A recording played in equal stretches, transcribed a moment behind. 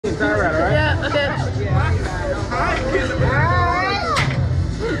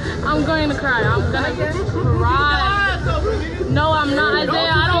cry. I'm gonna cry. No, I'm not,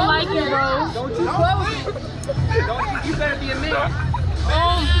 Isaiah. I don't like it, bro. Don't you close it. Don't you better be a man.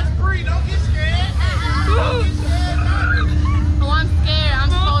 That's free. Don't get scared. Oh, I'm scared. I'm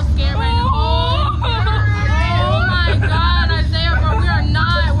so scared right now. Oh my God, Isaiah, bro.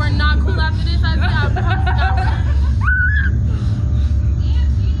 We're not cool after this, Isaiah.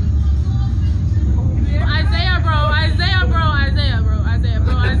 Isaiah, bro.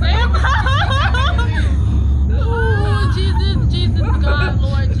 Oh, Jesus, God,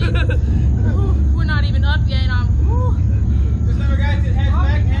 Lord, Jesus. We're not even up yet, and I'm. Just remember, guys, it heads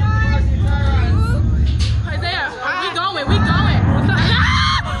back, hands across the entire Isaiah, we going.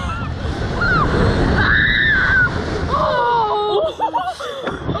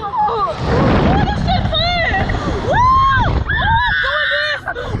 This shit fun. Woo! Doing this.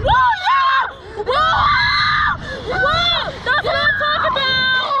 Woo, yeah! Woo! That's what I'm talking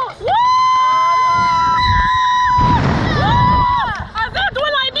about. Woo! Isaiah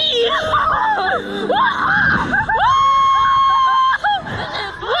doing like me.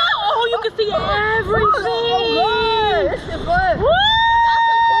 Oh, you can see everything. This shit fun. Woo!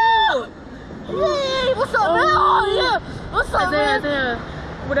 Hey, what's up, man? Oh, yeah. What's up, man? Isaiah,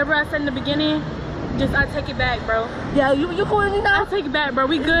 whatever I said in the beginning, just I take it back, bro. Yeah, you cool with me now? I take it back, bro.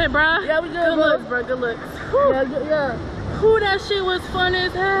 We good, bro. Yeah, we good, Good bro. looks, bro. Good looks. Yeah. Who that shit was fun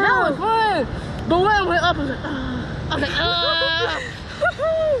as hell. That was fun. But when I went up, I was like,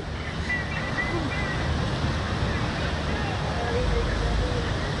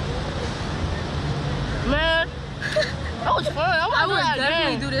 man, that was fun. I would want to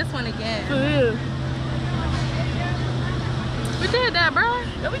definitely do this one again. Yeah. We did that, bro.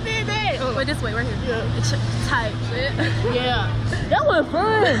 Yeah, we did that. Wait, this way, right here. Yeah. It's tight, shit. Yeah. That was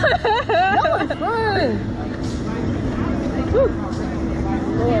fun. That was fun.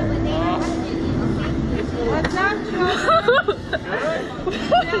 What's up, children?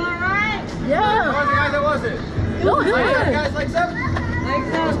 Feel alright? Yeah. How was it, guys? How was it? That was fun. Guys, like seven? Like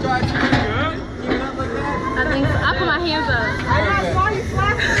Let's so. try it. Keep it up like that. I think